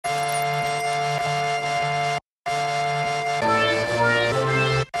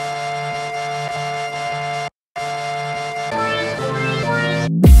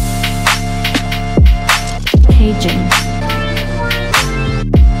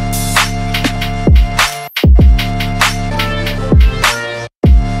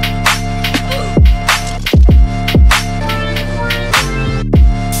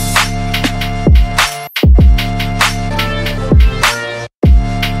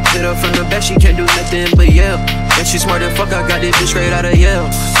her from the back, she can't do nothing but yell. And she smart as fuck, I got this bitch straight out of Yale.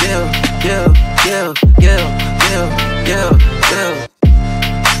 Yeah, yeah, yeah, yeah, yeah, yeah, yeah.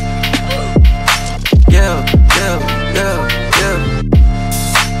 Yeah, yeah, yeah, yeah.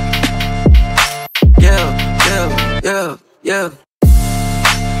 Yeah, yeah, yeah, yeah.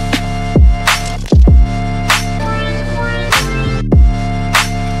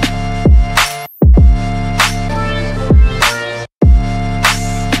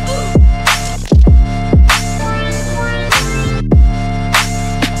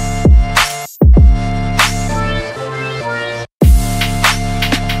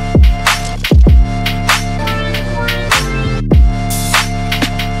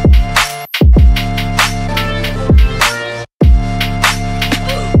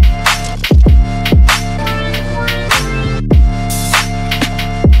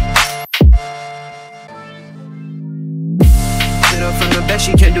 From the back,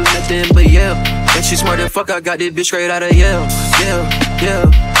 she can't do nothing but yell. And she smart as fuck, I got this bitch straight out of Yale. Yeah,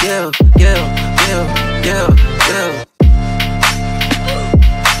 yeah, yeah, yeah, yeah, yeah, yeah.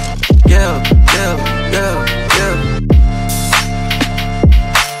 Yeah, yeah, yeah, yeah.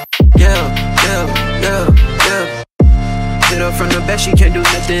 Yeah, yeah, yeah, yeah. Hit her from the back, she can't do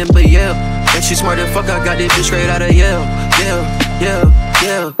nothing but yell. And she smart as fuck, I got this bitch straight out of Yale. Yeah, yeah,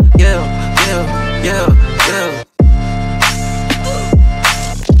 yeah, yeah, yeah, yeah, yeah.